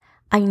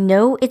I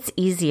know it's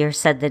easier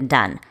said than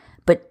done,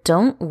 but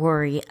don't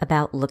worry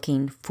about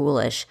looking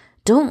foolish.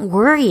 Don't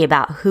worry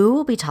about who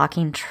will be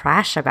talking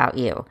trash about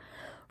you.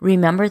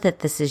 Remember that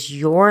this is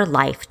your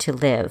life to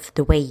live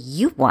the way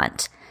you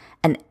want,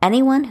 and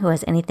anyone who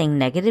has anything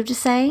negative to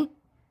say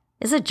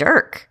is a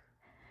jerk.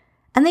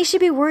 And they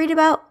should be worried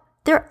about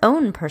their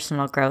own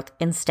personal growth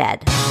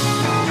instead.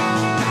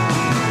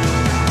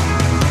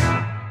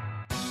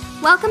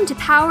 Welcome to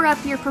Power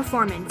Up Your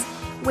Performance,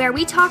 where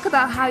we talk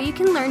about how you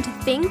can learn to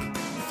think,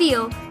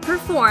 feel,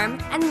 perform,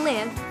 and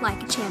live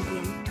like a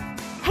champion.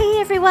 Hey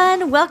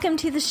everyone, welcome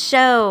to the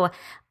show.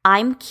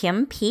 I'm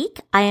Kim Peek.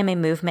 I am a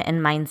movement and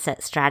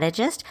mindset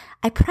strategist.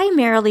 I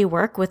primarily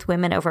work with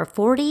women over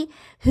 40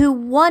 who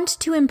want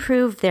to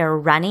improve their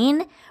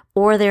running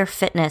or their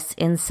fitness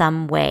in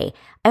some way.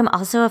 I'm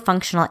also a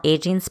functional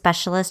aging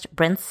specialist,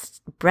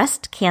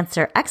 breast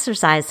cancer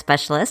exercise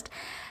specialist,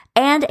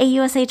 and a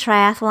USA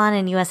Triathlon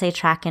and USA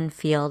Track and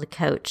Field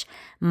coach.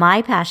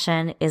 My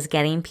passion is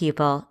getting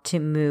people to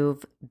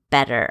move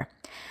better.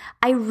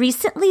 I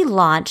recently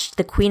launched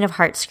the Queen of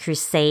Hearts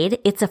Crusade.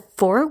 It's a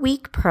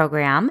 4-week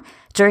program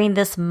during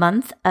this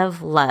month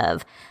of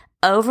love.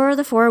 Over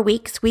the 4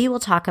 weeks, we will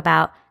talk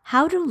about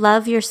how to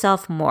love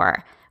yourself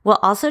more. We'll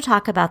also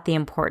talk about the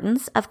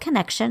importance of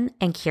connection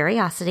and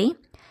curiosity,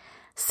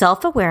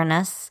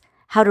 self-awareness,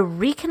 how to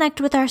reconnect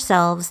with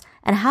ourselves,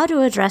 and how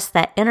to address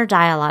that inner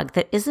dialogue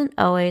that isn't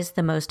always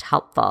the most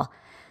helpful.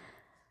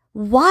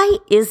 Why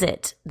is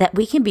it that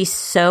we can be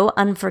so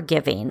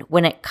unforgiving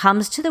when it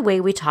comes to the way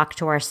we talk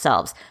to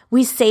ourselves?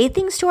 We say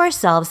things to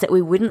ourselves that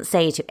we wouldn't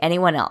say to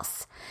anyone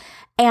else.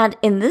 And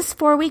in this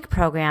 4-week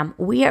program,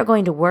 we are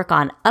going to work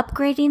on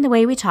upgrading the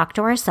way we talk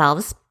to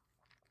ourselves.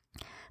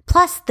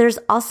 Plus, there's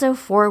also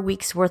 4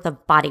 weeks worth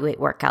of bodyweight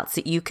workouts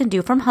that you can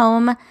do from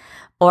home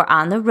or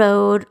on the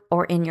road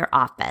or in your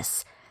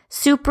office.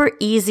 Super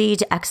easy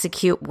to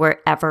execute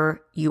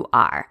wherever you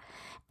are.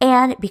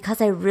 And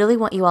because I really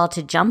want you all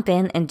to jump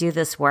in and do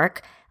this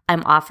work,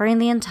 I'm offering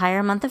the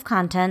entire month of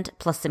content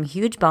plus some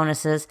huge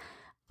bonuses,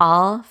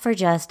 all for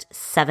just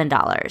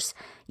 $7.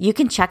 You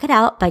can check it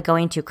out by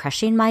going to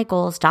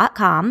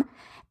crushingmygoals.com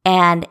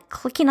and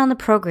clicking on the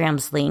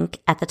programs link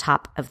at the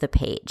top of the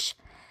page.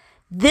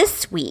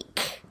 This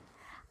week,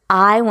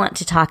 I want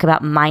to talk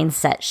about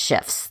mindset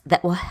shifts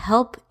that will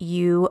help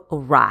you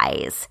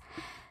rise.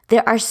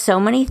 There are so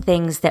many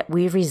things that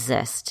we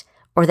resist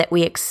or that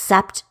we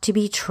accept to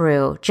be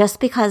true just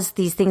because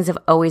these things have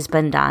always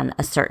been done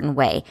a certain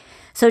way.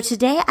 So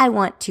today I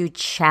want to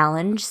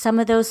challenge some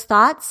of those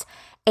thoughts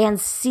and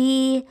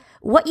see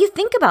what you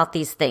think about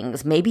these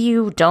things. Maybe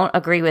you don't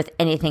agree with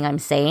anything I'm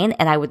saying,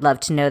 and I would love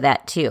to know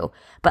that too.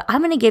 But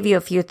I'm going to give you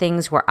a few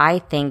things where I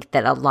think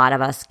that a lot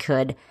of us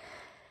could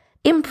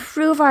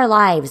improve our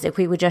lives if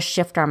we would just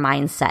shift our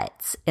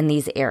mindsets in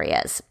these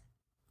areas.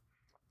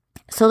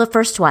 So the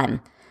first one,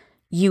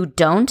 you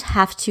don't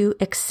have to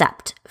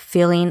accept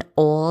feeling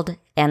old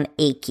and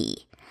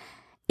achy.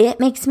 It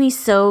makes me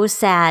so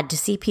sad to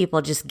see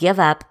people just give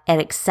up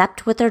and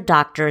accept what their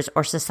doctors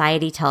or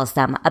society tells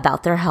them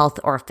about their health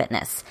or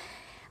fitness.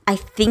 I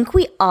think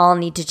we all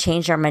need to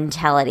change our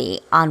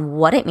mentality on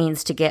what it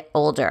means to get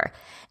older.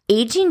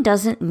 Aging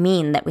doesn't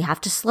mean that we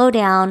have to slow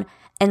down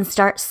and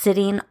start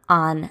sitting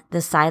on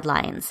the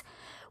sidelines.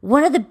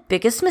 One of the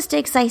biggest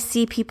mistakes I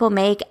see people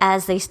make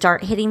as they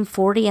start hitting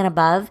 40 and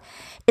above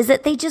is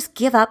that they just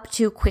give up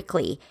too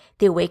quickly.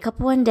 They wake up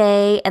one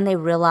day and they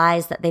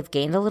realize that they've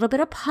gained a little bit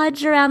of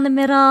pudge around the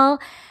middle,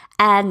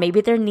 and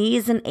maybe their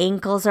knees and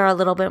ankles are a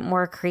little bit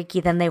more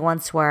creaky than they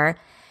once were.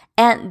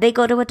 And they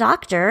go to a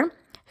doctor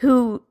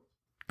who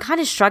kind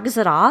of shrugs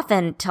it off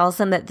and tells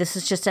them that this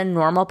is just a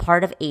normal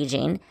part of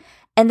aging,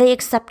 and they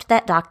accept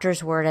that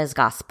doctor's word as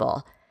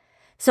gospel.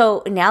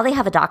 So now they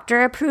have a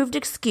doctor-approved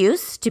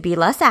excuse to be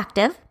less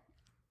active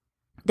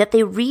that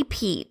they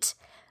repeat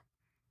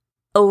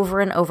over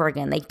and over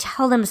again. They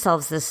tell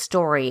themselves this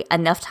story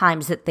enough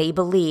times that they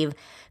believe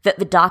that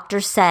the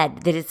doctor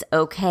said that it's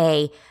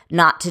okay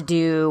not to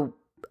do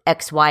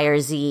X, Y, or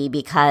Z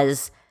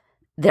because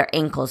their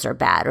ankles are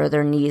bad or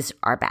their knees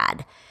are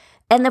bad.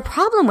 And the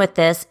problem with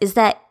this is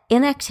that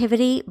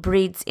inactivity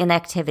breeds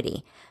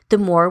inactivity. The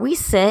more we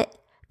sit,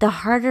 the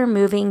harder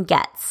moving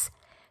gets.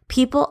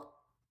 People,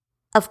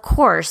 of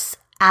course,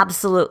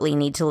 absolutely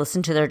need to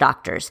listen to their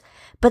doctors,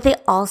 but they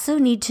also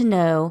need to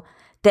know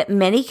that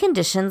many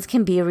conditions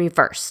can be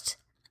reversed.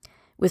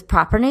 With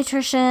proper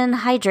nutrition,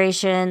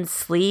 hydration,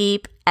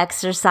 sleep,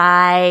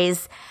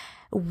 exercise,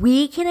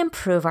 we can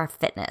improve our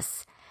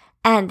fitness.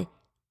 And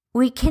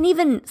we can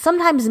even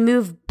sometimes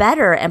move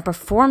better and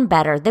perform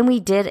better than we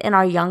did in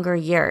our younger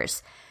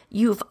years.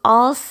 You've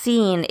all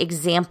seen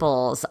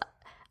examples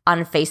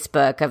on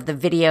Facebook of the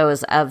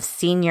videos of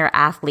senior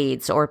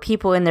athletes or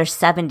people in their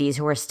 70s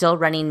who are still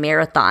running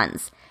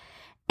marathons.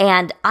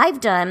 And I've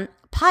done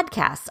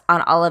podcasts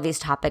on all of these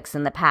topics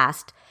in the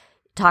past,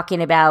 talking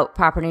about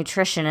proper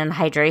nutrition and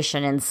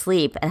hydration and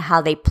sleep and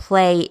how they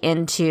play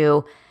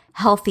into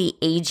healthy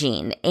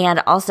aging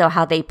and also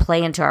how they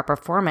play into our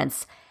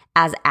performance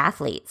as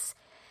athletes.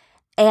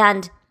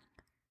 And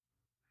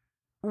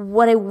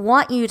what I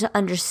want you to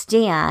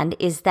understand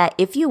is that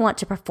if you want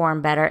to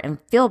perform better and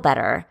feel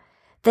better,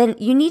 then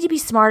you need to be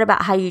smart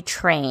about how you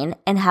train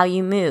and how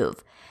you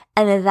move.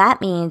 And then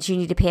that means you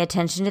need to pay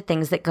attention to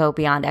things that go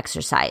beyond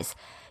exercise.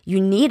 You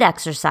need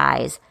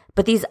exercise,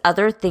 but these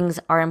other things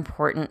are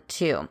important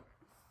too.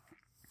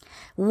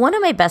 One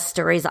of my best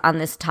stories on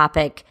this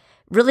topic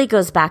really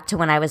goes back to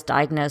when I was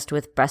diagnosed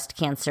with breast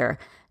cancer.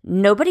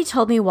 Nobody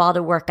told me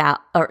to work out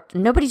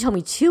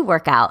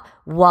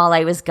while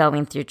I was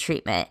going through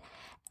treatment.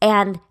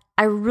 And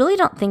I really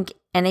don't think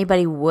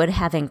anybody would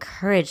have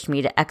encouraged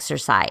me to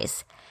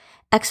exercise.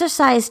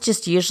 Exercise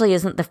just usually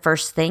isn't the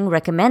first thing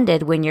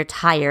recommended when you're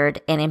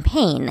tired and in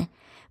pain,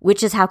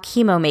 which is how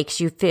chemo makes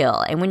you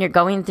feel. And when you're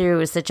going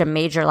through such a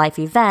major life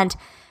event,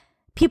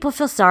 people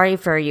feel sorry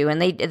for you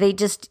and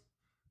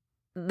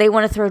they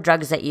want to throw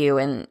drugs at you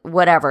and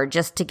whatever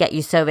just to get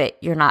you so that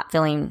you're not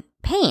feeling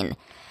pain.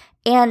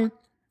 And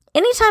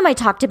anytime I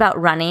talked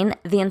about running,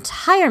 the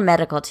entire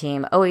medical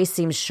team always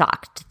seems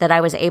shocked that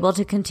I was able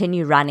to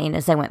continue running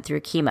as I went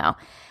through chemo.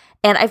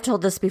 And I've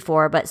told this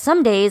before, but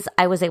some days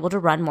I was able to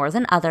run more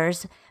than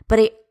others, but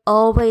I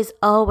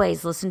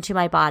always listened to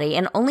my body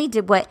and only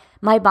did what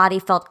my body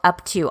felt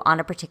up to on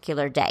a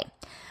particular day.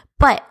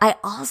 But I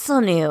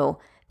also knew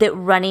that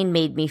running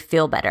made me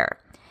feel better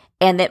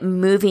and that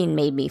moving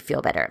made me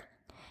feel better.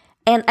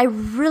 And I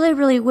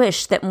really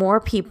wish that more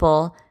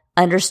people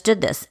understood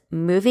this.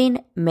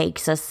 Moving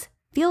makes us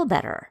feel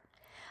better.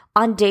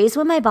 On days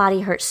when my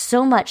body hurt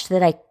so much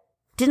that I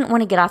didn't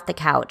want to get off the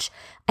couch,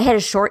 I had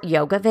a short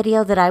yoga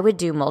video that I would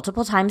do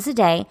multiple times a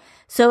day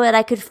so that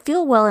I could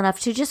feel well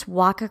enough to just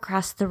walk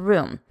across the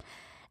room.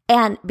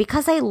 And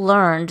because I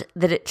learned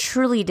that it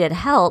truly did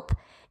help,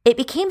 it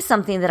became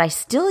something that I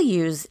still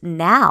use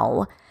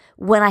now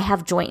when I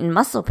have joint and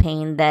muscle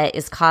pain that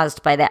is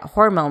caused by that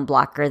hormone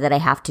blocker that I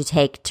have to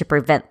take to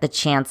prevent the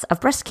chance of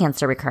breast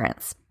cancer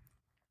recurrence.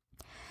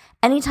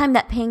 Anytime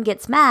that pain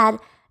gets bad,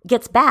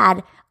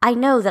 I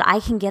know that I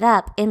can get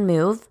up and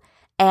move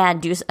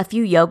and do a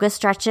few yoga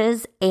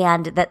stretches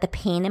and that the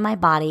pain in my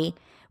body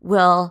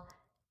will,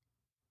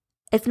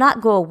 if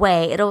not go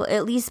away, it'll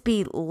at least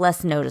be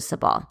less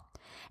noticeable.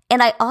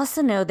 And I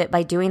also know that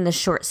by doing the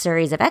short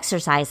series of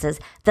exercises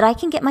that I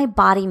can get my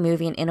body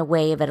moving in a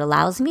way that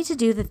allows me to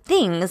do the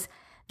things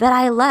that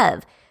I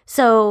love.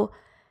 So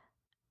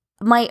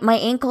my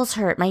ankles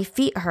hurt, my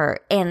feet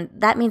hurt, and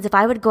that means if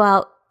I would go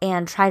out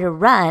and try to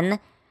run,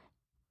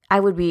 I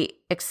would be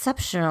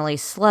exceptionally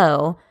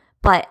slow,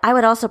 but I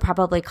would also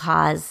probably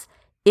cause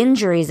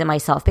injuries in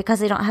myself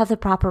because I don't have the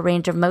proper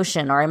range of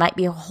motion, or I might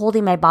be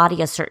holding my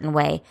body a certain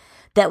way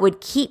that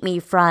would keep me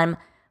from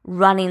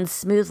running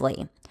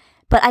smoothly.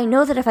 But I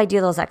know that if I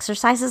do those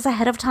exercises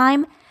ahead of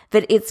time,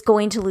 that it's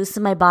going to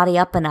loosen my body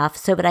up enough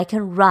so that I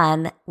can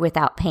run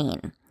without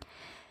pain.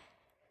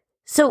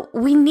 So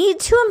we need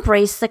to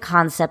embrace the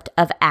concept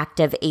of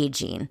active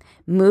aging,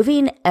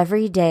 moving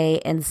every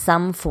day in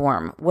some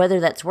form, whether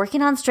that's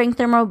working on strength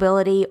or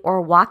mobility or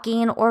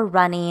walking or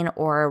running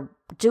or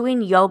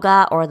doing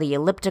yoga or the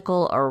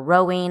elliptical or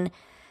rowing.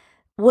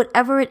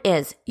 Whatever it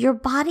is, your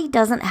body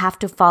doesn't have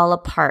to fall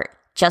apart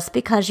just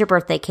because your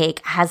birthday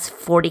cake has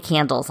 40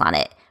 candles on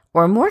it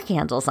or more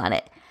candles on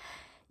it.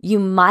 You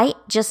might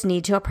just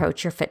need to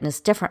approach your fitness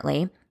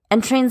differently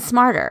and train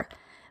smarter.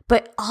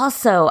 But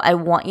also, I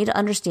want you to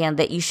understand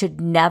that you should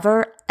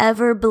never,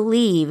 ever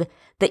believe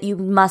that you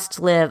must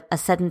live a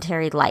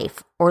sedentary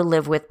life or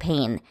live with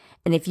pain.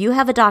 And if you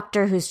have a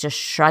doctor who's just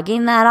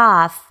shrugging that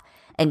off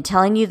and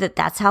telling you that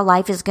that's how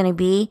life is going to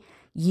be,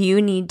 you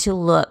need to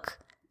look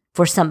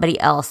for somebody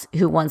else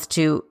who wants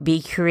to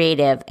be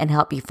creative and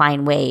help you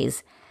find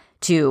ways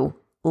to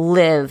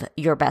live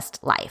your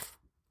best life.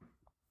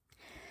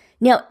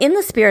 Now, in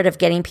the spirit of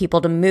getting people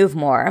to move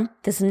more,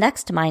 this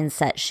next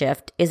mindset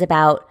shift is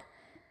about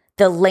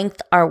the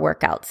length our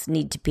workouts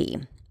need to be.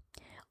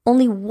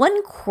 Only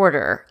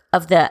 1/4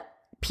 of the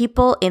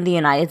people in the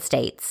United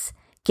States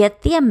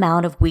get the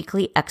amount of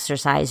weekly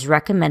exercise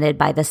recommended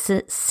by the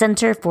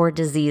Center for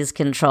Disease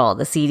Control,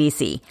 the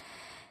CDC.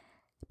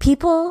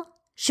 People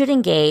should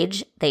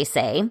engage, they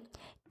say,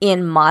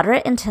 in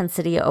moderate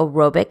intensity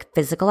aerobic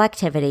physical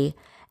activity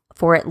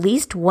for at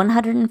least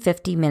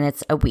 150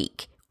 minutes a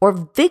week, or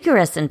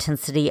vigorous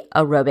intensity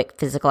aerobic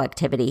physical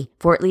activity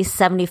for at least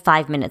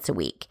 75 minutes a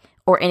week,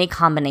 or any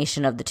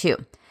combination of the two.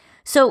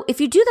 So if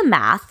you do the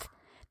math,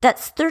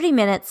 that's 30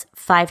 minutes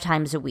 5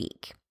 times a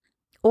week.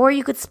 Or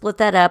you could split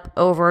that up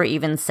over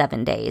even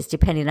 7 days,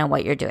 depending on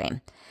what you're doing.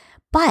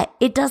 But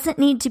it doesn't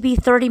need to be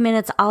 30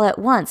 minutes all at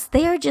once.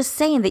 They are just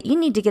saying that you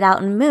need to get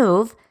out and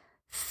move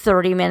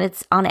 30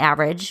 minutes on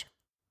average,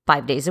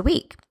 5 days a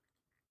week.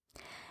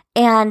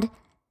 And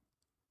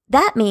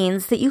that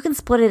means that you can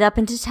split it up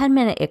into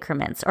 10-minute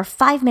increments or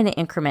 5-minute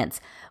increments,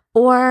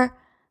 or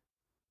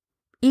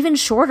even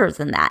shorter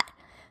than that.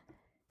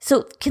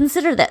 So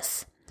consider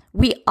this.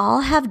 We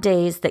all have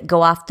days that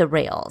go off the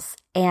rails,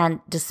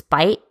 and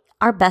despite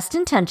our best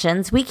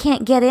intentions, we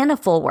can't get in a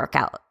full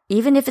workout,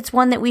 even if it's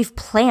one that we've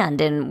planned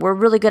and we're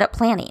really good at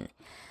planning.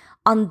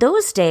 On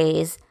those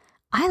days,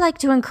 I like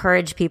to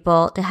encourage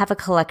people to have a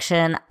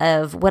collection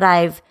of what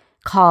I've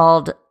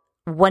called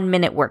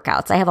 1-minute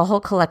workouts. I have a whole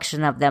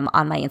collection of them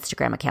on my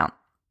Instagram account,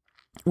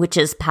 which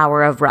is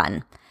Power of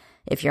Run.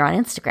 If you're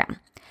on Instagram,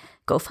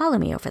 go follow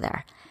me over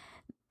there.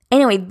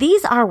 Anyway,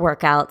 these are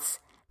workouts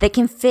that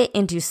can fit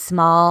into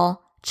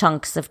small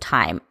chunks of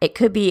time. It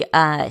could be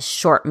a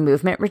short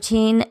movement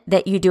routine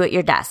that you do at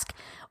your desk,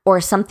 or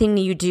something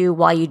you do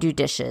while you do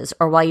dishes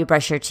or while you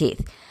brush your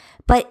teeth.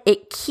 But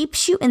it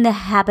keeps you in the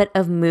habit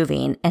of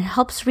moving and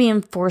helps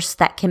reinforce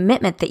that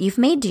commitment that you've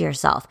made to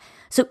yourself.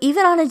 So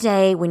even on a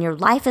day when your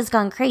life has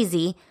gone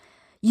crazy,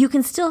 you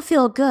can still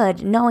feel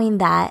good knowing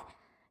that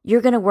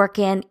you're going to work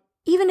in,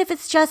 even if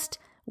it's just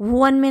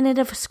 1 minute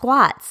of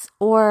squats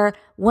or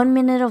 1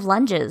 minute of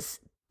lunges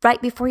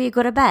right before you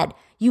go to bed.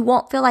 You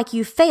won't feel like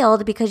you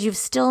failed because you've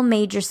still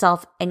made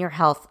yourself and your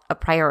health a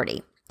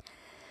priority.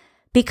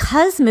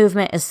 Because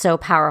movement is so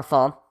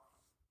powerful,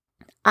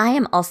 I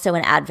am also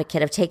an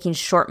advocate of taking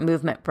short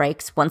movement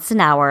breaks once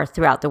an hour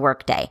throughout the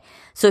workday.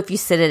 So if you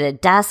sit at a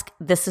desk,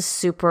 this is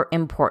super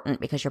important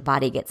because your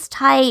body gets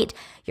tight,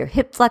 your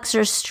hip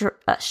flexors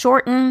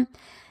shorten,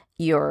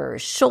 your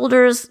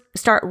shoulders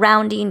start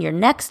rounding, your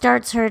neck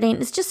starts hurting.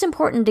 It's just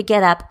important to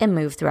get up and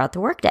move throughout the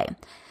workday.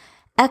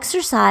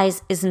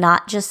 Exercise is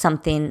not just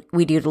something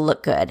we do to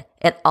look good.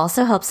 It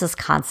also helps us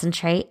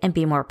concentrate and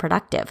be more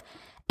productive.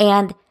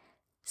 And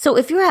so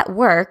if you're at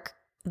work,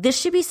 this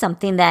should be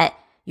something that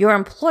your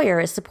employer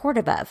is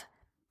supportive of,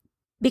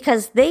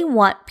 because they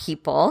want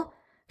people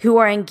who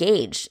are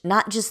engaged,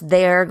 not just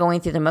there going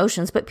through the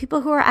motions, but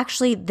people who are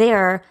actually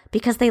there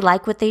because they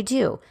like what they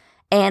do.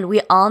 And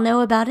we all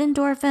know about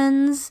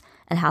endorphins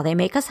and how they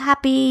make us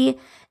happy.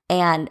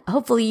 And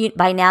hopefully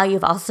by now you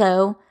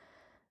also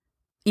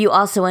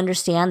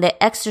understand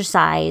that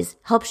exercise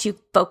helps you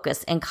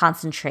focus and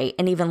concentrate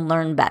and even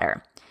learn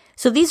better.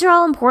 So these are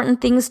all important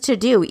things to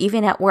do,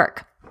 even at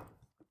work.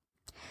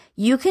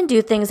 You can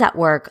do things at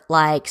work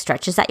like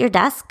stretches at your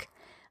desk.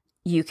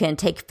 You can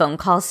take phone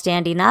calls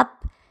standing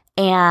up,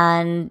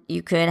 and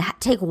you can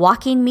take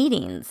walking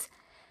meetings.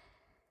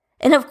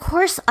 And of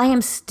course, I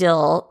am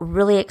still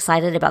really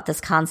excited about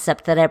this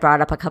concept that I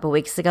brought up a couple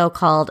weeks ago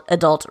called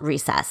adult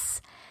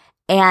recess.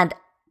 And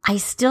I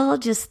still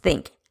just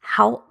think,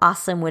 how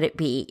awesome would it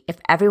be if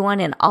everyone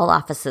in all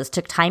offices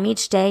took time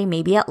each day,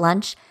 maybe at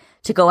lunch,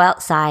 to go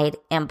outside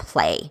and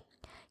play?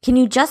 Can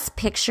you just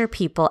picture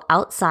people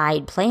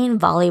outside playing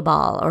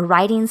volleyball or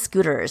riding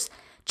scooters,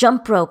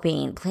 jump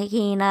roping,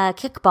 playing a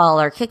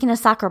kickball or kicking a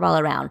soccer ball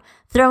around,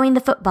 throwing the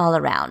football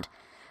around?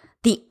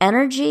 The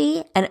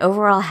energy and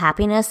overall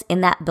happiness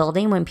in that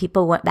building when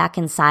people went back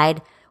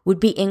inside would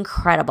be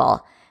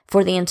incredible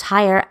for the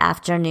entire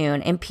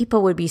afternoon, and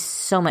people would be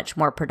so much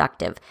more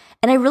productive.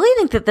 And I really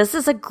think that this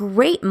is a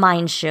great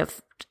mindset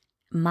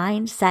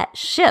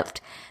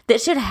shift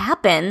that should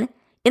happen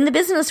in the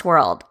business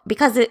world,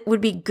 because it would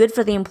be good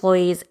for the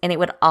employees and it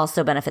would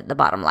also benefit the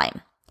bottom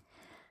line.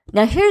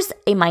 Now, here's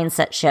a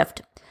mindset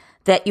shift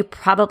that you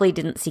probably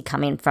didn't see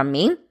coming from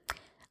me.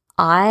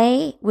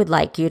 I would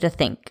like you to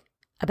think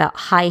about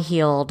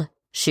high-heeled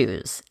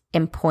shoes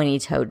and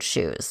pointy-toed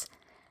shoes.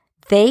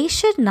 They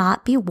should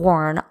not be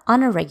worn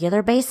on a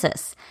regular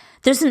basis.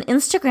 There's an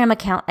Instagram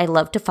account I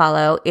love to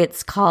follow.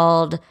 It's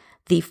called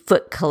The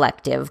Foot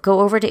Collective.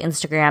 Go over to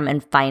Instagram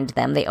and find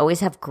them. They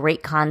always have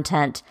great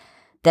content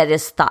that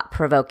is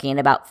thought-provoking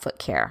about foot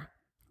care.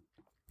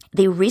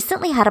 They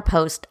recently had a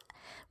post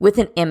with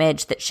an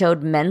image that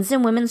showed men's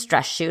and women's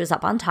dress shoes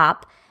up on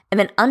top, and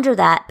then under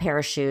that pair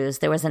of shoes,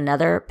 there was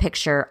another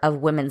picture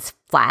of women's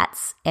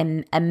flats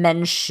and a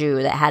men's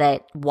shoe that had a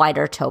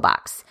wider toe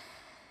box.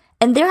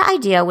 And their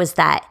idea was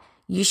that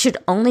you should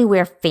only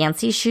wear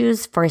fancy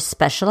shoes for a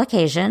special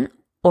occasion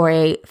or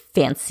a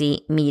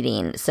fancy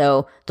meeting.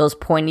 So those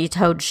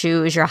pointy-toed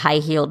shoes, your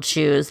high-heeled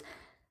shoes,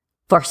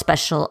 for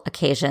special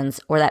occasions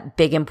or that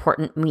big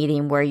important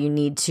meeting where you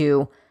need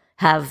to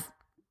have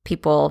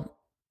people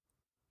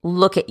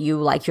look at you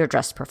like you're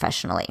dressed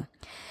professionally.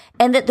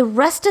 And that the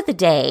rest of the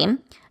day,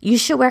 you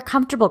should wear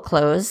comfortable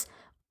clothes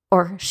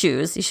or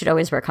shoes. You should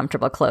always wear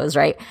comfortable clothes,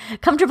 right?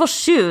 Comfortable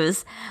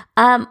shoes,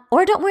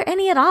 or don't wear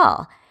any at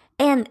all.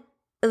 And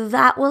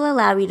that will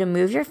allow you to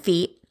move your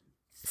feet,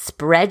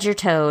 spread your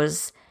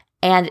toes,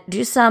 and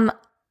do some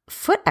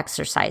foot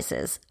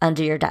exercises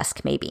under your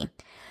desk maybe.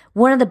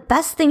 One of the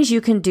best things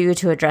you can do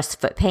to address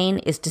foot pain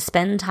is to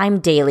spend time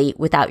daily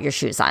without your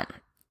shoes on.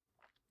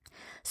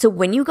 So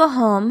when you go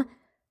home,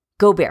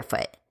 go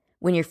barefoot.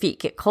 When your feet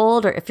get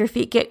cold, or if your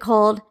feet get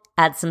cold,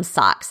 add some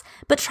socks.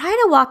 But try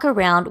to walk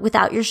around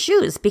without your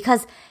shoes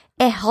because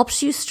it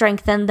helps you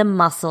strengthen the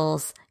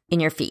muscles in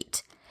your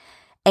feet.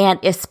 And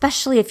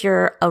especially if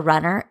you're a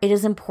runner, it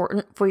is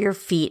important for your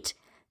feet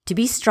to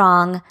be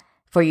strong,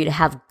 for you to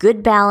have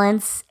good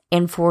balance,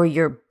 and for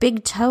your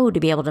big toe to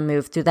be able to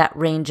move through that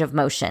range of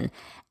motion.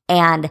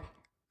 And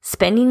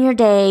spending your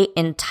day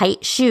in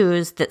tight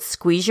shoes that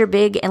squeeze your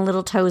big and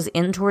little toes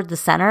in toward the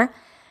center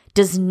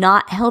does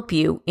not help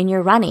you in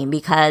your running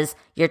because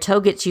your toe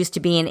gets used to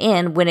being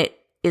in when it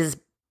is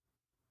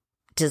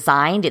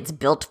designed, it's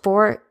built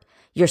for,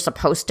 you're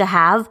supposed to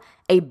have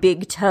a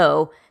big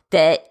toe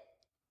that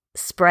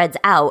spreads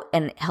out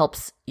and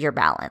helps your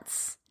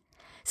balance.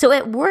 So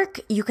at work,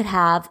 you could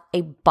have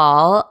a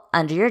ball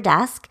under your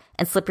desk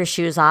and slip your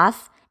shoes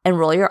off and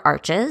roll your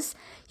arches.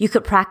 You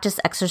could practice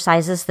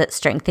exercises that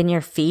strengthen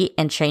your feet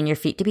and train your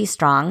feet to be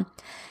strong.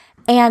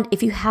 And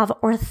if you have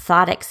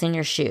orthotics in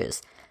your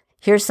shoes,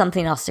 here's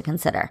something else to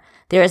consider.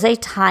 There is a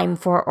time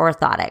for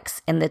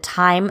orthotics, and the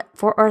time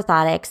for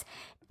orthotics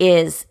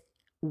is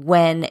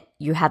when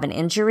you have an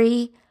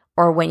injury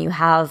or when you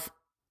have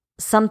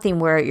something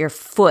where your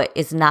foot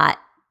is not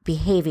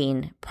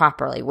behaving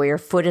properly, where your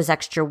foot is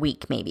extra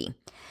weak maybe.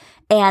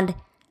 And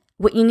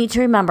what you need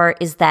to remember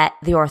is that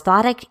the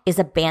orthotic is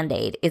a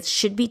Band-Aid. It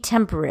should be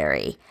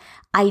temporary.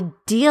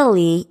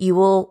 Ideally, you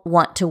will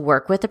want to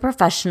work with a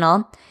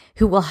professional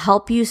who will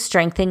help you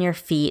strengthen your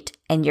feet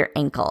and your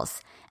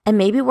ankles, and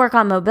maybe work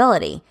on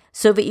mobility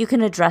so that you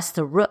can address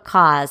the root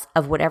cause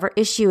of whatever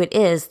issue it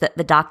is that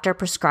the doctor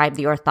prescribed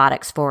the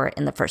orthotics for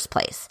in the first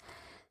place.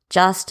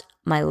 Just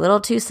my little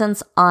 2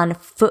 cents on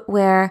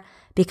footwear,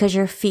 because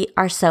your feet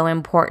are so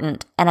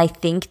important. And I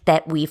think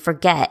that we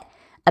forget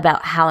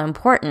about how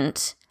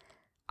important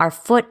our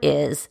foot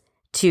is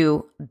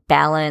to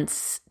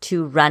balance,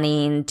 to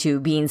running, to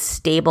being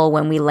stable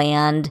when we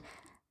land,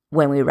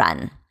 when we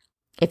run.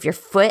 If your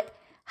foot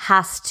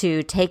has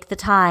to take the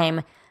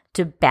time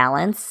to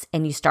balance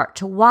and you start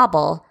to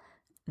wobble,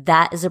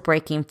 that is a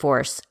braking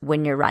force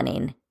when you're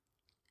running.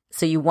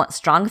 So you want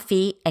strong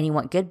feet and you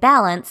want good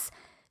balance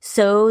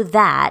so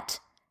that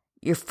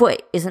your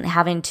foot isn't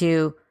having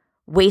to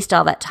waste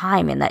all that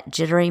time in that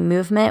jittery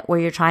movement where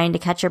you're trying to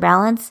catch your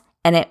balance,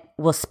 and it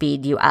will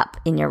speed you up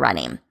in your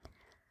running.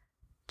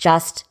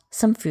 Just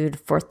some food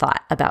for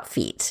thought about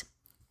feet.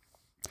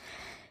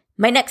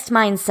 My next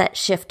mindset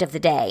shift of the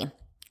day.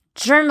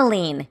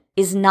 Journaling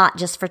is not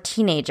just for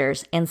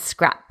teenagers and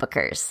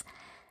scrapbookers.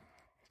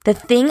 The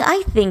thing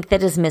I think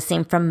that is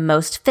missing from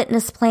most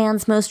fitness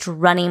plans, most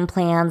running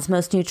plans,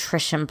 most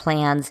nutrition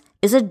plans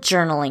is a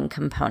journaling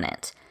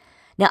component.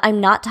 Now,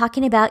 I'm not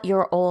talking about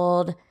your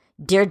old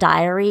Dear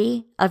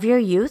Diary of your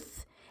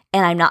youth,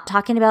 and I'm not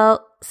talking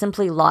about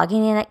simply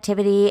logging in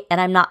activity,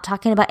 and I'm not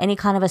talking about any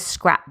kind of a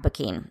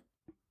scrapbooking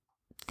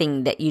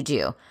thing that you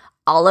do.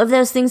 All of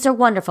those things are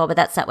wonderful, but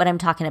that's not what I'm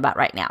talking about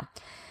right now.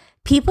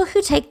 People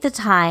who take the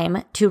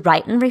time to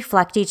write and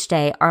reflect each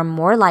day are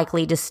more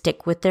likely to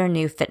stick with their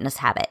new fitness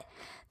habit.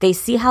 They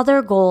see how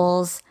their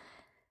goals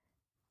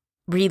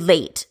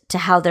relate to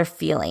how they're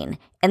feeling,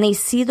 and they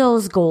see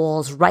those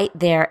goals right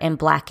there in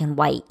black and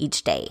white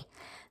each day.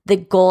 The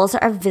goals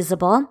are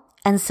visible,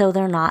 and so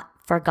they're not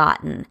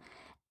forgotten.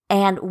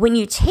 And when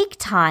you take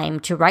time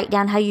to write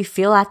down how you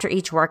feel after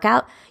each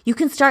workout, you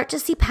can start to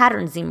see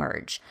patterns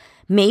emerge.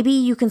 Maybe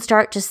you can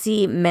start to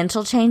see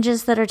mental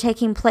changes that are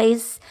taking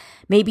place.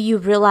 Maybe you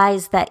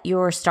realize that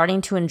you're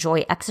starting to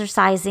enjoy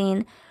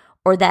exercising,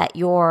 or that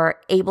you're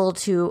able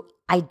to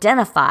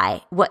identify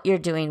what you're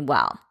doing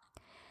well.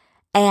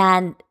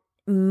 And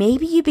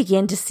maybe you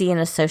begin to see an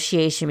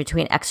association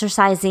between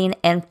exercising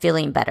and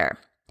feeling better.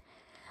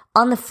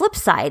 On the flip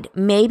side,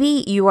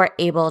 maybe you are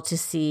able to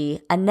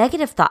see a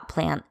negative thought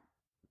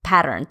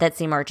pattern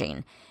that's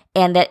emerging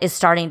and that is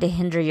starting to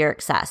hinder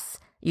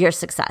your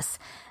success.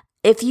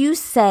 If you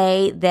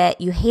say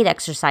that you hate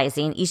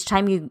exercising each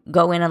time you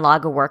go in and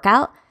log a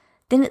workout,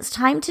 then it's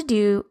time to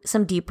do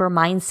some deeper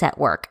mindset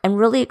work and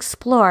really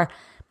explore,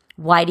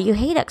 why do you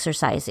hate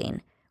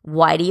exercising?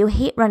 Why do you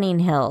hate running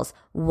hills?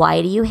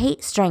 Why do you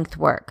hate strength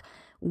work?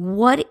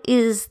 What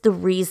is the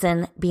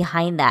reason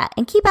behind that?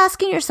 And keep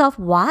asking yourself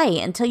why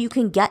until you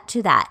can get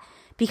to that.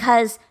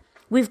 Because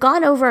we've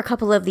gone over a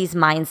couple of these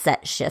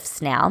mindset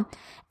shifts now,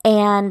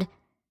 and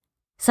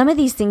some of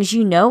these things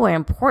you know are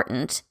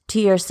important to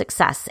your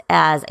success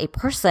as a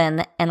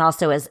person and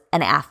also as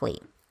an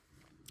athlete.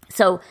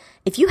 So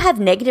if you have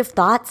negative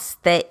thoughts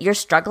that you're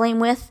struggling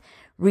with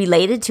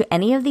related to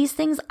any of these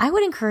things, I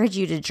would encourage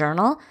you to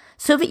journal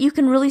so that you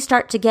can really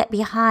start to get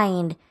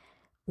behind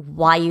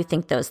why you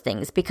think those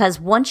things. Because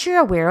once you're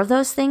aware of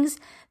those things,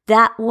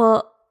 that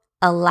will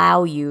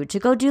allow you to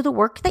go do the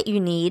work that you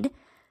need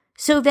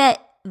so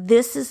that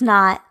this is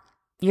not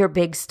your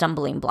big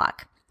stumbling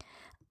block.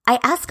 I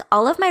ask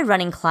all of my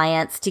running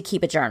clients to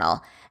keep a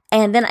journal,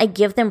 and then I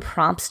give them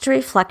prompts to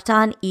reflect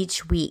on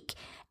each week.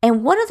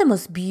 And one of the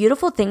most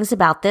beautiful things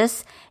about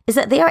this is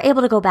that they are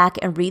able to go back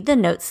and read the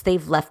notes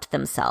they've left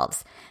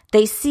themselves.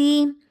 They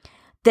see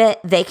that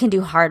they can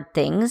do hard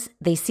things.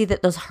 They see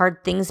that those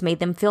hard things made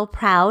them feel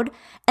proud,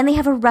 and they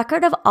have a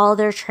record of all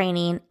their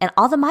training and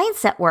all the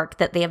mindset work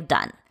that they have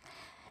done.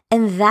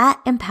 And that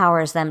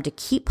empowers them to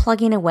keep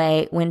plugging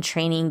away when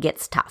training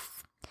gets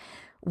tough.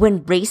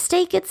 When race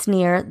day gets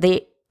near,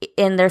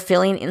 they're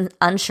feeling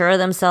unsure of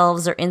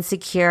themselves or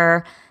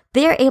insecure,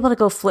 they are able to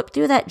go flip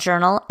through that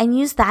journal and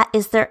use that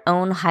as their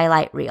own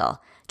highlight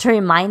reel to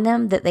remind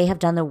them that they have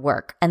done the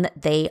work and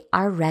that they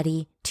are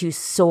ready to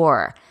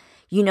soar.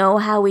 You know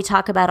how we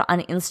talk about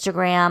on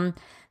Instagram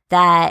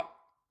that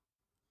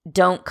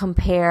don't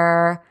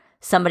compare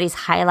somebody's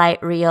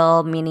highlight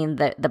reel, meaning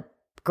the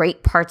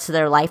great parts of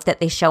their life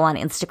that they show on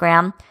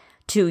Instagram,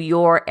 to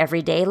your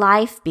everyday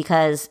life,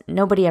 because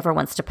nobody ever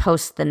wants to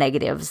post the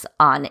negatives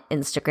on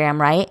Instagram,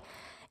 right?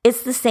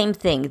 It's the same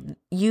thing.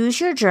 Use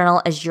your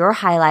journal as your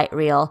highlight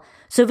reel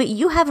so that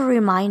you have a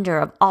reminder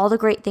of all the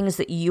great things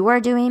that you are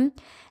doing,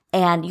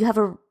 and you have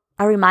a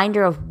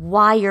reminder of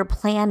why your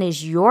plan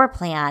is your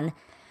plan,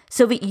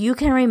 so that you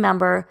can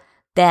remember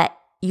that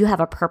you have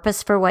a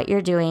purpose for what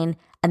you're doing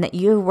and that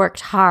you've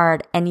worked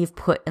hard and you've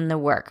put in the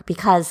work.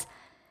 Because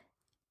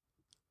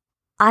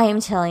I am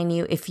telling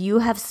you, if you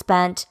have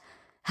spent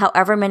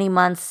however many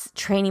months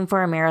training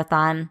for a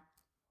marathon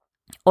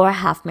or a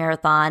half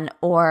marathon,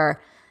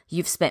 or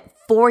you've spent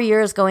 4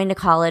 years going to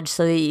college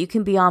so that you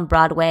can be on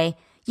Broadway,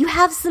 you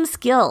have some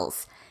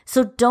skills.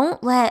 So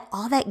don't let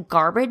all that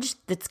garbage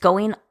that's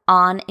going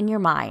on in your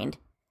mind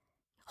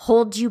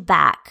hold you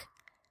back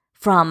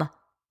from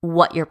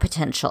what your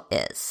potential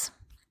is.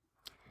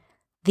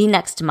 The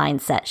next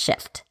mindset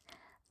shift: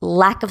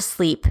 lack of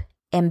sleep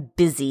and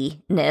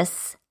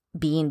busyness,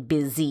 being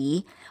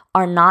busy,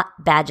 are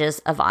not badges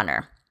of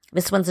honor.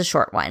 This one's a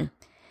short one.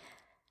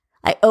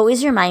 I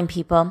always remind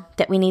people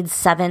that we need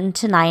 7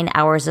 to 9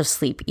 hours of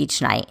sleep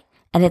each night,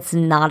 and it's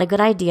not a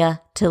good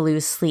idea to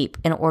lose sleep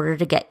in order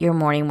to get your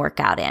morning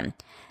workout in.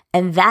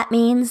 And that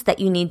means that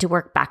you need to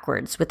work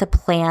backwards with a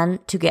plan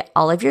to get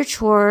all of your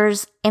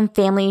chores and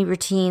family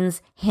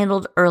routines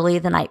handled early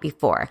the night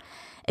before.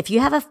 If you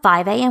have a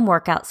 5 a.m.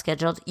 workout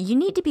scheduled, you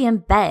need to be in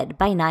bed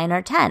by 9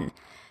 or 10,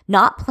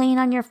 not playing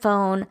on your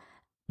phone,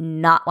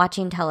 not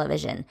watching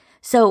television.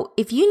 So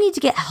if you need to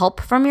get help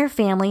from your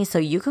family so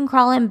you can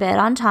crawl in bed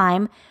on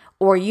time,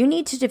 or you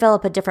need to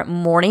develop a different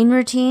morning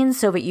routine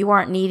so that you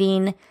aren't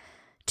needing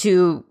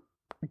to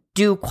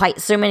do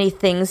quite so many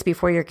things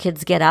before your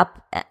kids get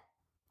up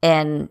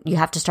and you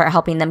have to start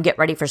helping them get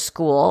ready for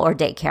school or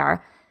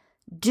daycare,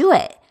 do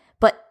it.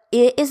 But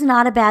it is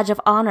not a badge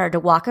of honor to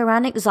walk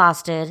around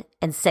exhausted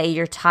and say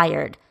you're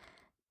tired.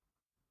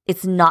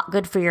 It's not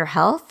good for your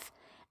health.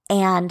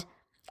 And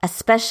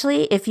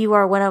especially if you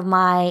are one of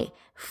my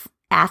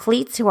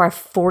athletes who are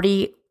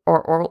 40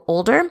 or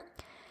older,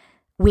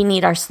 we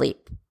need our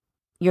sleep.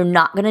 You're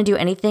not going to do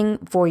anything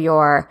for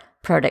your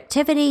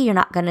productivity. You're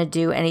not going to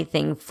do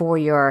anything for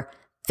your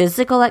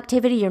physical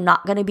activity. You're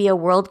not going to be a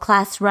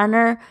world-class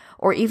runner,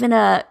 or even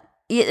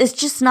it's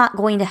just not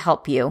going to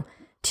help you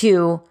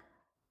to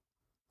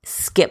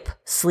skip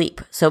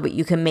sleep so that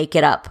you can make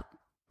it up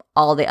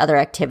all the other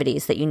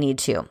activities that you need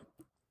to.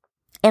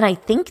 And I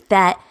think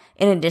that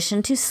in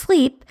addition to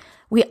sleep,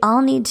 we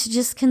all need to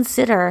just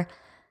consider,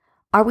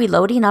 are we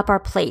loading up our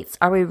plates?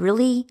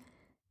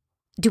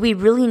 Do we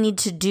really need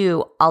to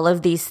do all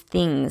of these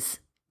things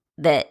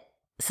that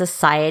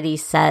society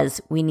says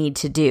we need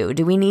to do?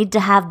 Do we need to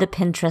have the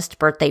Pinterest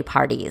birthday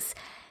parties?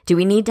 Do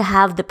we need to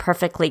have the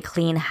perfectly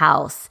clean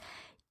house?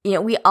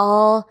 You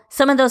know,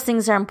 some of those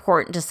things are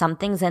important to some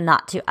things and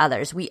not to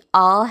others. We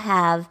all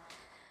have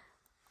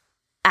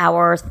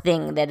our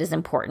thing that is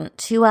important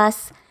to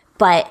us,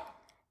 but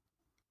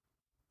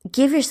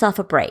give yourself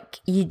a break.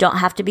 You don't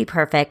have to be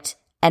perfect.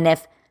 And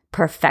if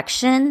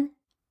perfection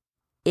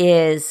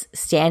is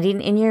standing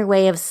in your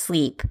way of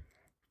sleep,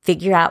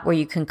 figure out where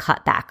you can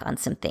cut back on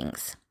some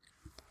things.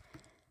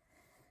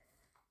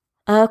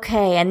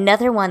 Okay,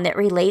 another one that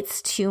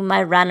relates to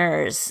my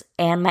runners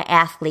and my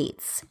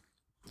athletes.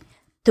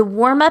 The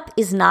warm-up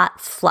is not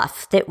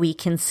fluff that we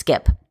can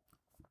skip.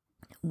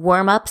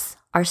 Warm-ups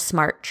are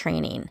smart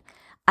training.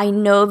 I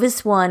know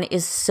this one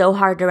is so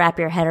hard to wrap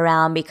your head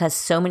around because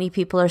so many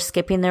people are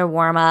skipping their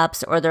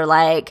warm-ups, or they're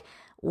like,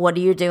 what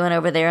are you doing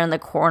over there in the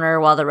corner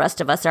while the rest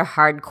of us are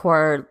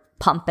hardcore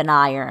pump and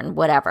iron,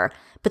 whatever.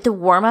 But the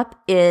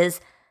warm-up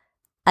is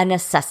a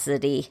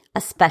necessity,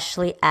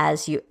 especially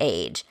as you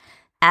age.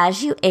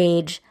 As you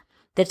age,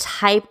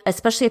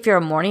 especially if you're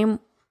a morning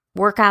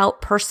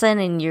workout person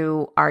and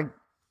you are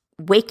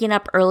waking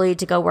up early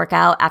to go work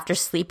out after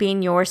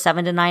sleeping your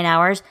 7 to 9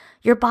 hours,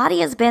 your body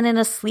has been in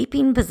a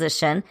sleeping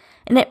position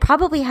and it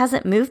probably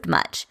hasn't moved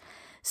much.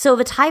 So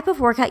the type of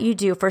workout you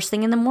do first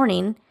thing in the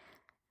morning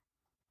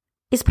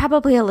is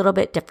probably a little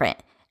bit different,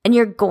 and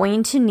you're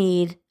going to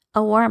need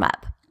a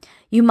warm-up.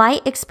 You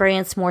might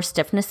experience more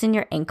stiffness in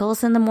your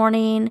ankles in the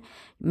morning.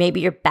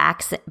 Maybe your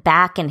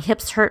back and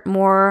hips hurt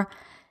more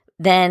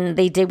than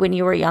they did when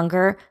you were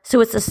younger.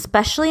 So it's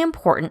especially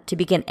important to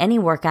begin any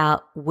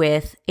workout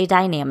with a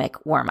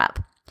dynamic warm-up.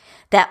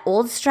 That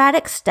old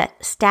static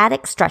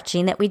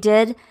stretching that we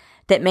did,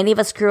 that many of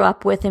us grew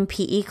up with in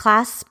PE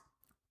class,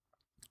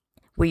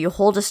 where you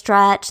hold a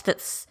stretch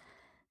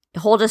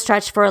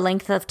for a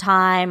length of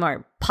time,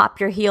 or pop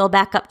your heel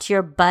back up to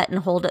your butt and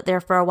hold it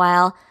there for a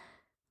while.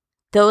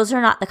 Those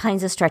are not the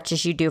kinds of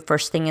stretches you do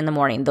first thing in the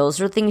morning. Those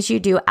are things you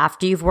do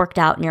after you've worked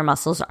out and your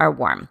muscles are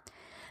warm.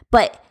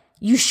 But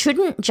you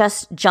shouldn't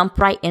just jump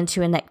right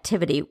into an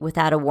activity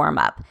without a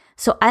warm-up.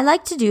 So I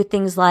like to do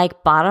things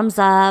like bottoms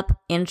up,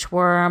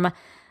 inchworm,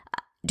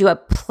 do a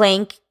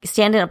plank,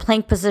 stand in a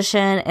plank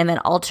position, and then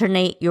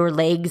alternate your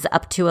legs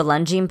up to a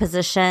lunging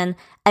position,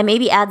 and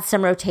maybe add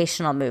some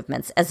rotational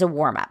movements as a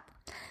warm-up,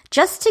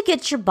 just to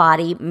get your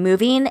body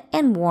moving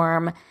and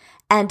warm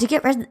and to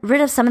get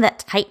rid of some of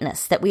that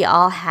tightness that we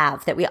all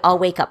have, that we all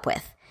wake up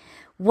with.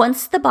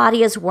 Once the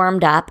body is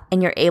warmed up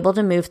and you're able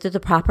to move through the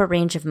proper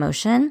range of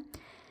motion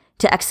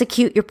to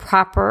execute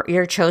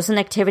your chosen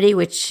activity,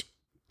 which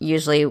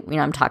usually,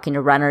 I'm talking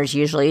to runners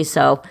usually,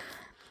 so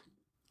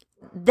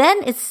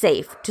then it's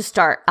safe to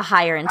start a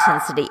higher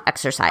intensity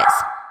exercise.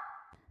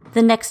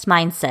 The next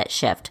mindset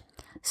shift.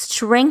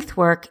 Strength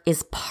work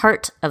is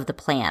part of the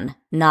plan,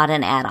 not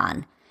an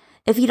add-on.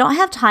 If you don't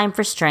have time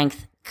for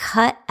strength,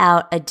 cut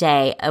out a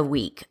day a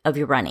week of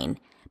your running.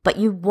 But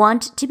you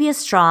want to be a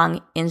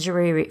strong,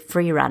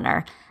 injury-free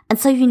runner, and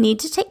so you need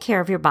to take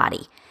care of your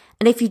body.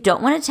 And if you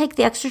don't want to take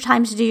the extra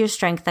time to do your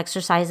strength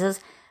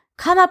exercises,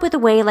 come up with a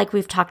way, like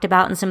we've talked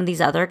about in some of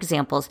these other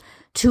examples,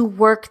 to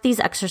work these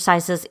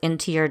exercises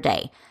into your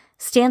day.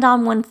 Stand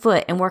on one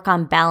foot and work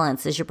on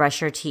balance as you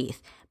brush your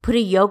teeth. Put a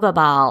yoga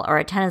ball or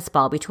a tennis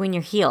ball between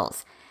your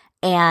heels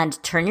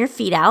and turn your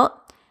feet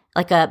out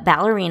like a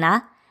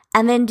ballerina,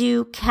 and then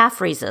do calf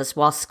raises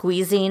while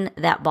squeezing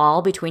that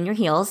ball between your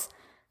heels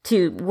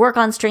to work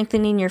on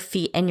strengthening your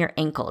feet and your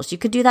ankles. You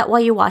could do that while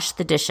you wash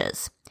the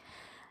dishes.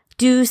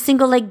 Do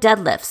single leg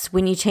deadlifts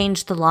when you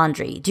change the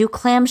laundry. Do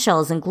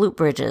clamshells and glute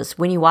bridges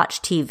when you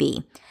watch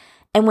TV.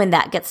 And when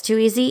that gets too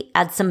easy,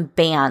 add some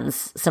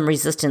bands, some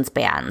resistance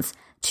bands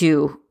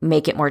to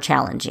make it more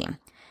challenging.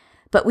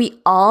 But we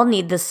all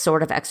need this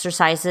sort of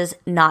exercises,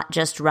 not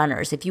just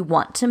runners. If you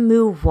want to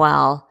move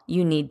well,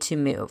 you need to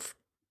move.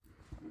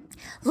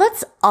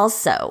 Let's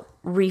also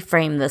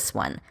reframe this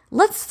one.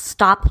 Let's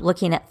stop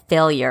looking at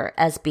failure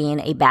as being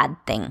a bad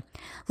thing.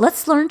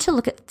 Let's learn to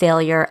look at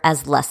failure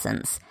as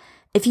lessons.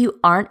 If you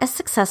aren't as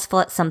successful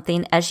at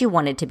something as you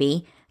wanted to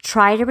be,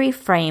 try to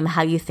reframe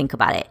how you think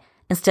about it.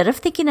 Instead of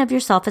thinking of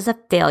yourself as a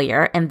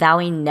failure and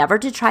vowing never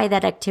to try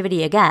that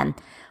activity again,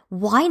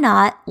 why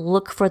not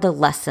look for the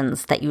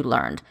lessons that you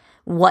learned?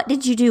 What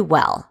did you do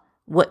well?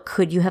 What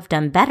could you have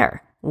done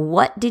better?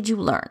 What did you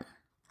learn?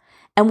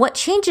 And what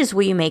changes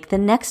will you make the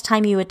next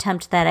time you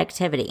attempt that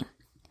activity?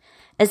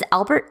 As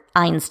Albert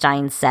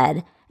Einstein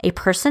said, a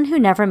person who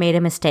never made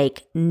a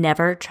mistake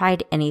never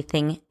tried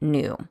anything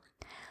new.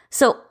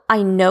 So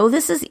I know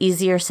this is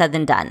easier said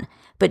than done,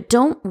 but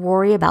don't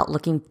worry about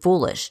looking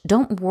foolish.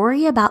 Don't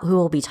worry about who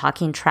will be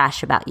talking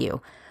trash about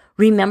you.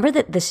 Remember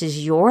that this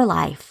is your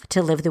life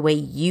to live the way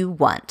you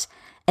want,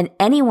 and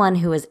anyone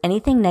who has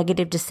anything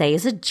negative to say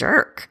is a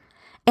jerk.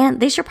 And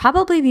they should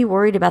probably be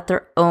worried about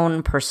their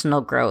own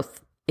personal growth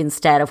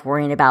instead of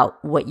worrying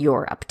about what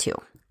you're up to.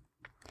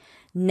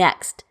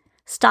 Next,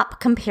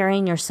 stop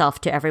comparing yourself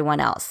to everyone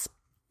else.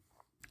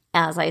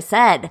 As I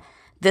said,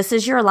 this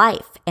is your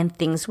life, and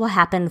things will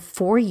happen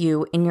for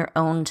you in your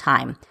own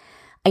time.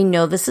 I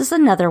know this is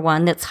another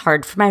one that's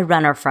hard for my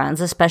runner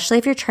friends, especially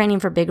if you're training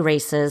for big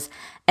races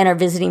and are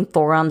visiting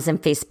forums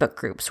and Facebook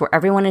groups where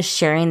everyone is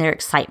sharing their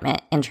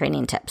excitement and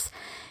training tips.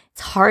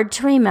 It's hard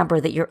to remember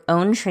that your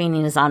own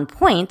training is on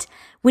point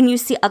when you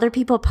see other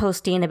people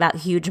posting about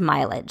huge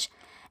mileage.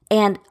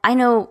 And I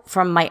know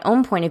from my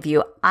own point of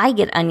view, I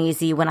get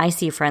uneasy when I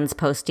see friends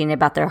posting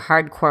about their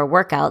hardcore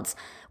workouts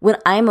when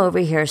I'm over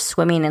here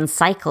swimming and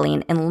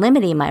cycling and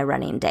limiting my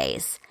running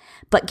days.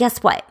 But guess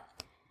what?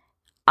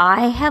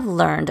 I have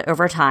learned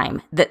over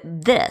time that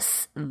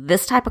this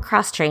type of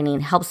cross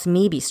training helps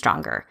me be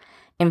stronger.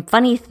 And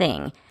funny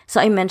thing,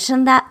 so I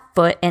mentioned that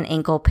foot and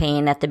ankle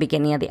pain at the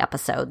beginning of the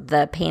episode,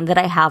 the pain that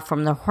I have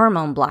from the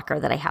hormone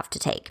blocker that I have to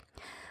take.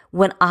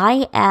 When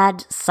I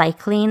add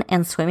cycling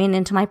and swimming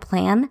into my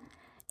plan,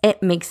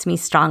 it makes me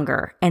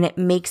stronger, and it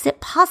makes it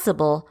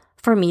possible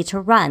for me to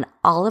run.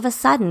 All of a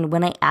sudden,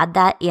 when I add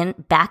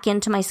that back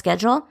into my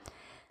schedule,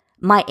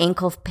 my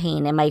ankle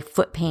pain and my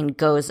foot pain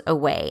goes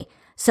away.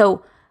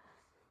 So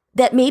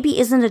that maybe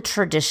isn't a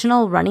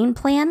traditional running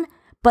plan,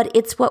 but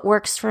it's what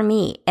works for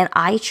me. And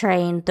I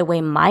train the way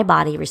my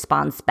body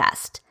responds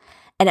best.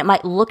 And it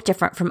might look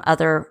different from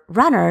other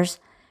runners,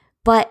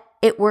 but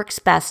it works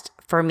best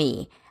for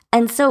me.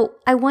 And so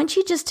I want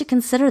you just to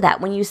consider that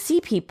when you see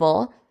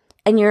people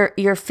and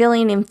you're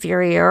feeling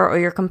inferior or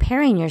you're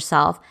comparing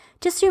yourself,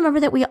 just remember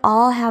that we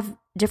all have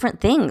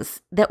different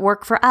things that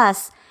work for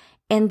us,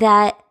 and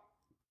that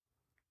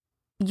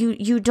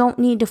you don't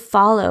need to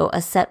follow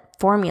a set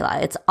formula.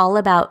 It's all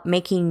about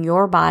making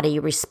your body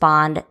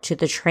respond to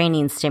the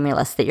training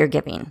stimulus that you're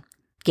giving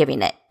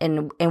it,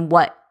 and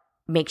what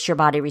makes your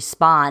body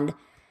respond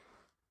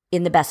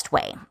in the best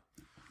way.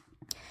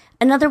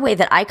 Another way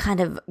that I kind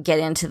of get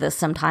into this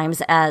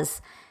sometimes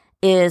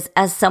is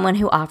as someone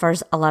who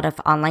offers a lot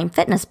of online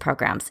fitness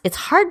programs. It's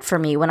hard for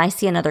me when I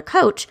see another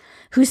coach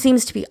who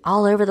seems to be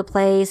all over the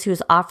place,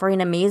 who's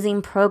offering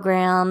amazing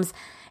programs.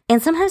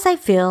 And sometimes I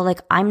feel like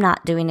I'm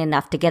not doing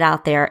enough to get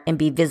out there and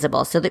be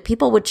visible so that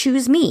people would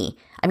choose me.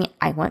 I mean,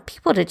 I want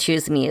people to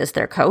choose me as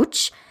their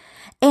coach.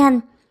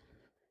 And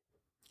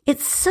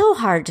it's so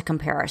hard to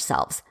compare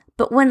ourselves.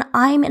 But when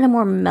I'm in a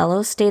more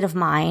mellow state of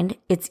mind,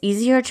 it's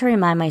easier to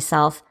remind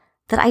myself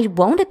that I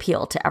won't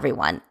appeal to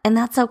everyone, and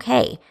that's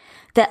okay.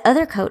 That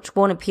other coach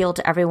won't appeal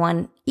to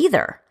everyone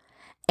either.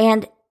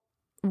 And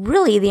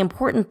really, the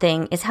important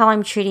thing is how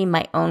I'm treating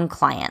my own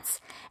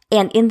clients.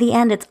 And in the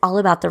end, it's all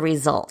about the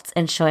results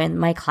and showing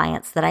my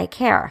clients that I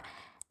care.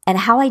 And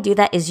how I do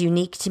that is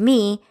unique to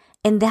me.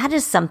 And that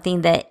is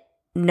something that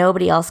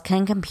nobody else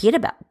can compete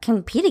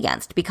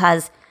against,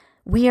 because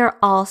we are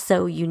all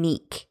so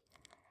unique.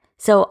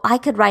 So I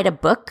could write a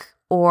book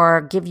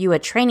or give you a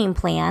training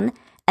plan,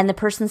 and the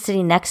person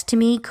sitting next to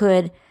me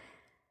could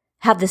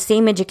have the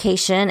same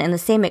education and the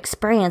same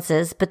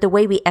experiences, but the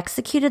way we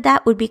executed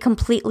that would be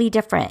completely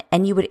different.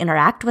 And you would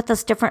interact with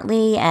us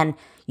differently, and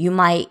you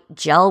might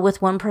gel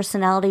with one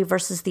personality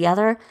versus the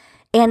other.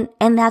 And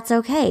that's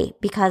okay,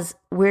 because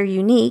we're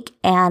unique,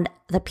 and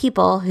the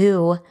people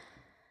who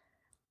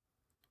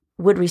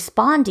would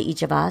respond to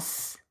each of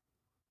us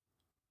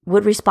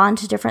would respond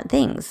to different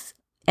things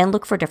and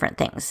look for different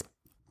things.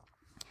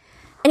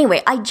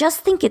 Anyway, I just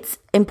think it's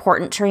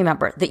important to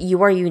remember that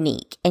you are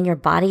unique and your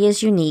body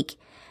is unique,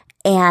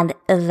 and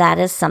that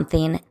is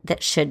something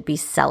that should be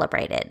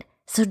celebrated.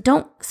 So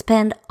don't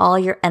spend all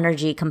your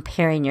energy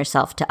comparing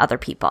yourself to other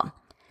people.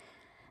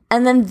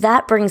 And then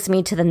that brings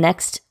me to the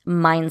next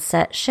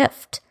mindset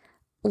shift.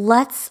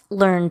 Let's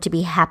learn to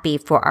be happy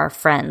for our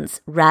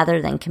friends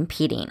rather than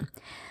competing.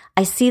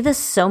 I see this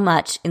so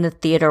much in the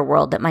theater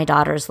world that my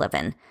daughters live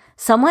in.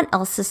 Someone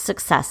else's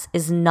success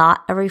is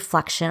not a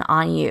reflection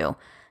on you.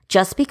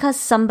 Just because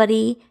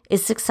somebody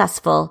is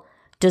successful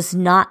does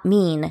not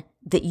mean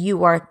that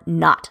you are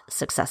not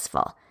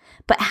successful.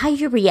 But how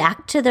you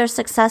react to their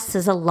success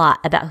says a lot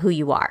about who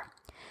you are.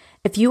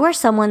 If you are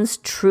someone's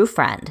true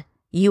friend,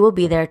 you will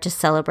be there to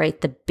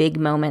celebrate the big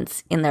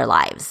moments in their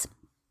lives.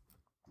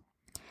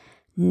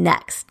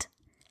 Next,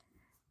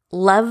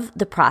 love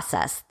the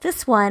process.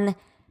 This one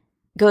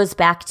goes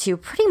back to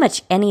pretty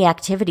much any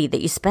activity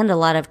that you spend a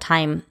lot of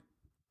time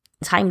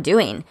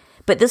doing.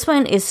 But this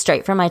one is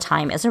straight from my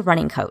time as a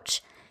running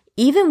coach.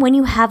 Even when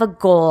you have a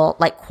goal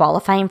like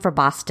qualifying for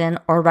Boston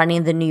or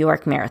running the New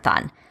York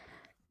Marathon,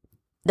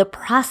 the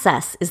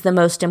process is the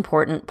most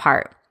important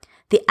part.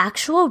 The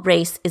actual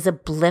race is a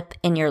blip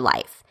in your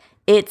life.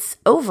 It's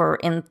over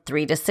in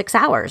 3 to 6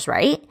 hours,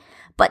 right?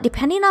 But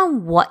depending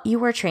on what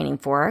you are training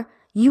for,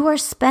 you are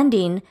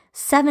spending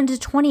 7 to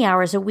 20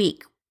 hours a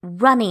week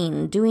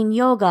running, doing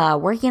yoga,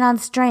 working on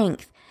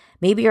strength.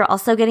 Maybe you're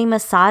also getting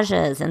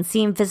massages and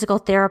seeing physical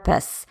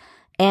therapists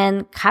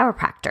and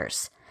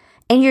chiropractors.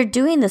 And you're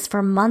doing this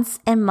for months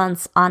and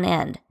months on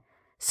end.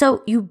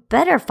 So you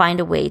better find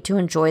a way to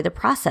enjoy the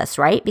process,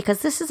 right?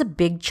 Because this is a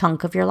big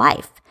chunk of your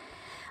life.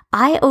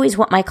 I always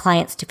want my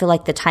clients to feel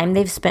like the time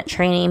they've spent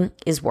training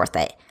is worth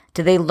it.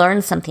 Did they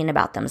learn something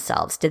about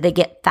themselves? Did they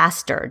get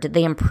faster? Did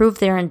they improve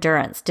their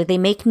endurance? Did they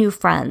make new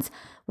friends?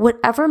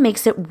 Whatever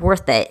makes it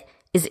worth it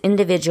is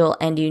individual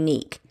and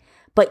unique.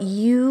 But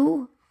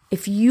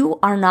if you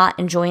are not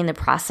enjoying the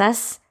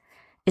process,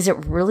 is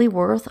it really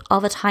worth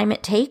all the time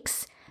it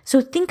takes?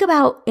 So think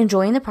about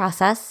enjoying the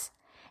process.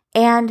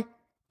 And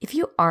if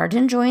you aren't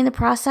enjoying the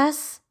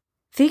process,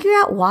 figure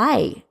out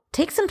why.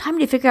 Take some time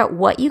to figure out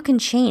what you can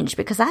change,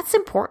 because that's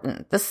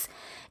important.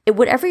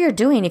 Whatever you're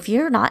doing, if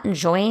you're not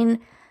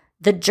enjoying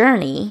the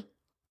journey,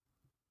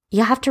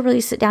 you have to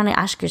really sit down and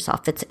ask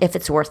yourself if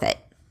it's worth it.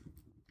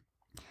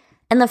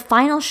 And the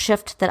final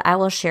shift that I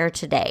will share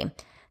today,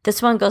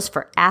 this one goes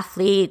for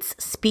athletes,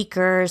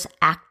 speakers,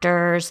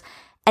 actors,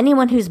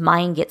 anyone whose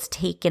mind gets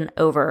taken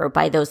over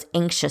by those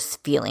anxious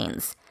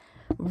feelings.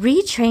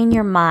 Retrain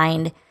your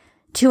mind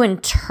to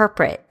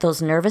interpret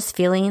those nervous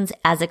feelings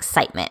as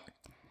excitement.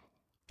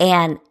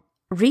 And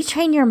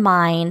retrain your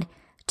mind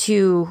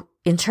to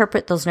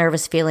interpret those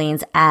nervous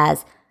feelings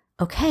as,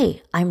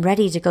 okay, I'm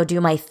ready to go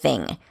do my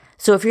thing.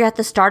 So if you're at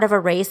the start of a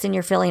race and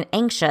you're feeling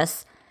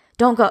anxious,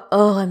 don't go,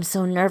 oh, I'm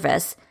so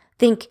nervous.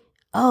 Think,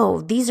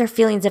 oh, these are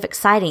feelings of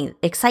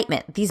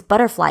excitement, these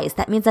butterflies.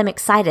 That means I'm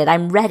excited.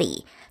 I'm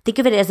ready. Think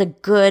of it as a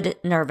good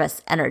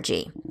nervous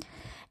energy.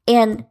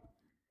 And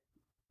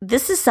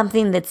this is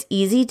something that's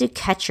easy to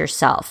catch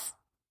yourself.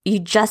 You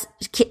just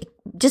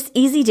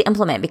easy to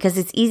implement, because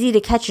it's easy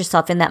to catch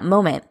yourself in that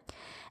moment,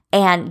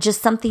 and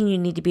just something you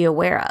need to be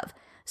aware of.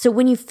 So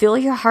when you feel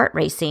your heart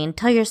racing,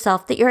 tell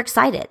yourself that you're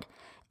excited,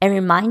 and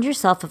remind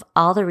yourself of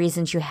all the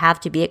reasons you have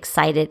to be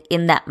excited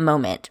in that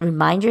moment.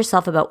 Remind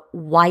yourself about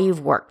why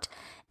you've worked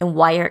and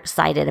why you're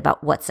excited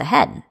about what's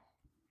ahead.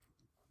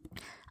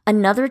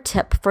 Another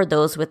tip for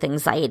those with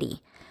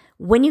anxiety: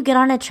 when you get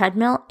on a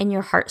treadmill and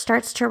your heart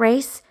starts to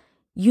race,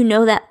 you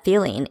know that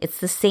feeling. It's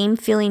the same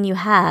feeling you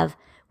have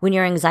when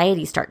your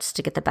anxiety starts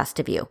to get the best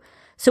of you.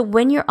 So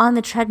when you're on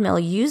the treadmill,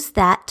 use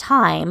that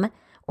time,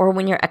 or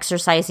when you're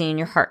exercising and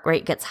your heart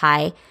rate gets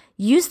high,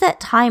 use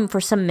that time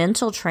for some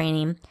mental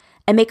training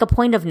and make a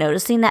point of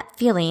noticing that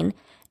feeling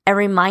and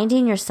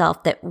reminding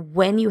yourself that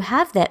when you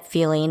have that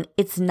feeling,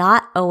 it's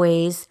not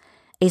always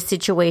a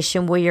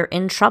situation where you're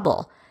in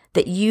trouble,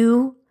 that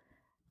you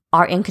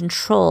are in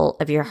control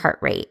of your heart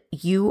rate.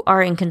 You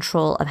are in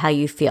control of how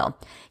you feel.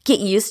 Get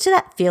used to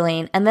that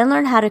feeling and then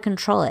learn how to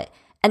control it.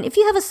 And if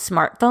you have a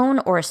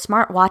smartphone or a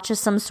smartwatch of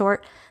some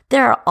sort,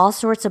 there are all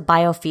sorts of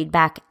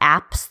biofeedback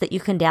apps that you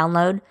can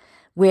download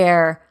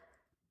where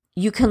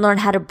you can learn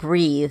how to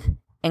breathe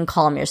and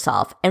calm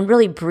yourself. And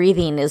really,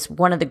 breathing is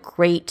one of the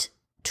great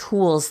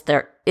tools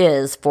there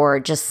is for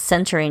just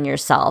centering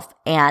yourself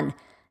and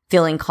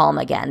feeling calm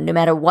again, no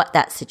matter what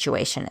that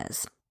situation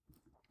is.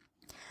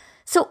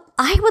 So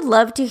I would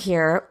love to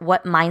hear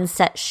what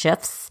mindset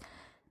shifts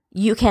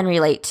you can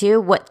relate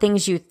to, what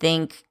things you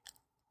think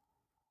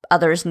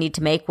others need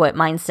to make, what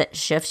mindset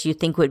shifts you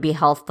think would be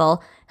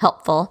helpful.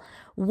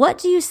 What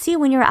do you see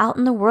when you're out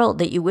in the world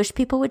that you wish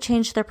people would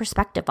change their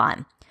perspective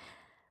on?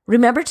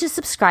 Remember to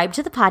subscribe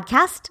to the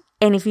podcast.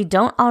 And if you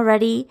don't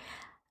already,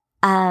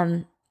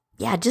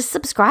 just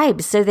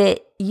subscribe so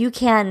that you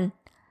can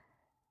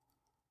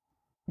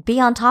be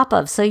on top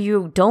of, so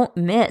you don't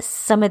miss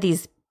some of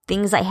these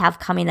things I have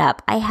coming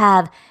up. I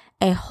have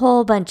a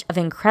whole bunch of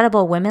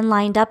incredible women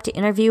lined up to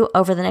interview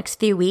over the next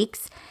few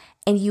weeks,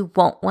 and you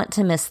won't want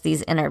to miss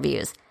these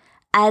interviews.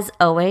 As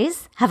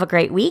always, have a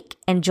great week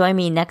and join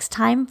me next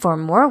time for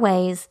more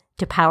ways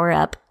to power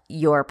up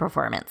your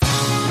performance.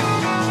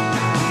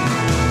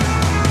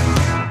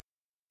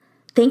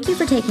 Thank you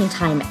for taking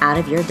time out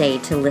of your day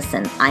to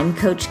listen. I'm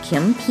Coach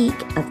Kim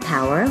Peek of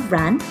Power of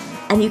Run,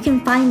 and you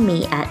can find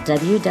me at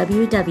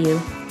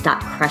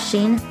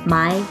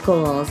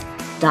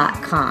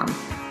www.crushingmygoals.com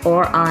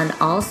or on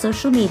all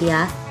social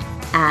media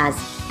as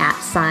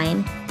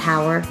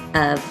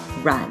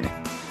 @PowerOfRun.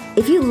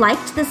 If you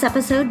liked this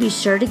episode, be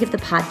sure to give the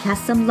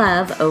podcast some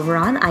love over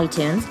on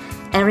iTunes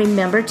and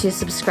remember to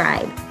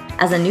subscribe.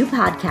 As a new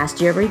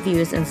podcast, your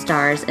reviews and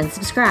stars and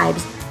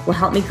subscribes will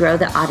help me grow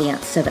the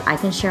audience so that I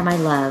can share my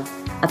love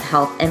of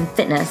health and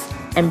fitness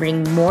and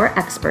bring more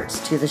experts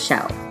to the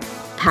show.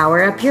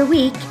 Power up your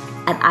week,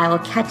 and I will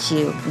catch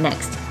you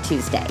next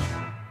Tuesday.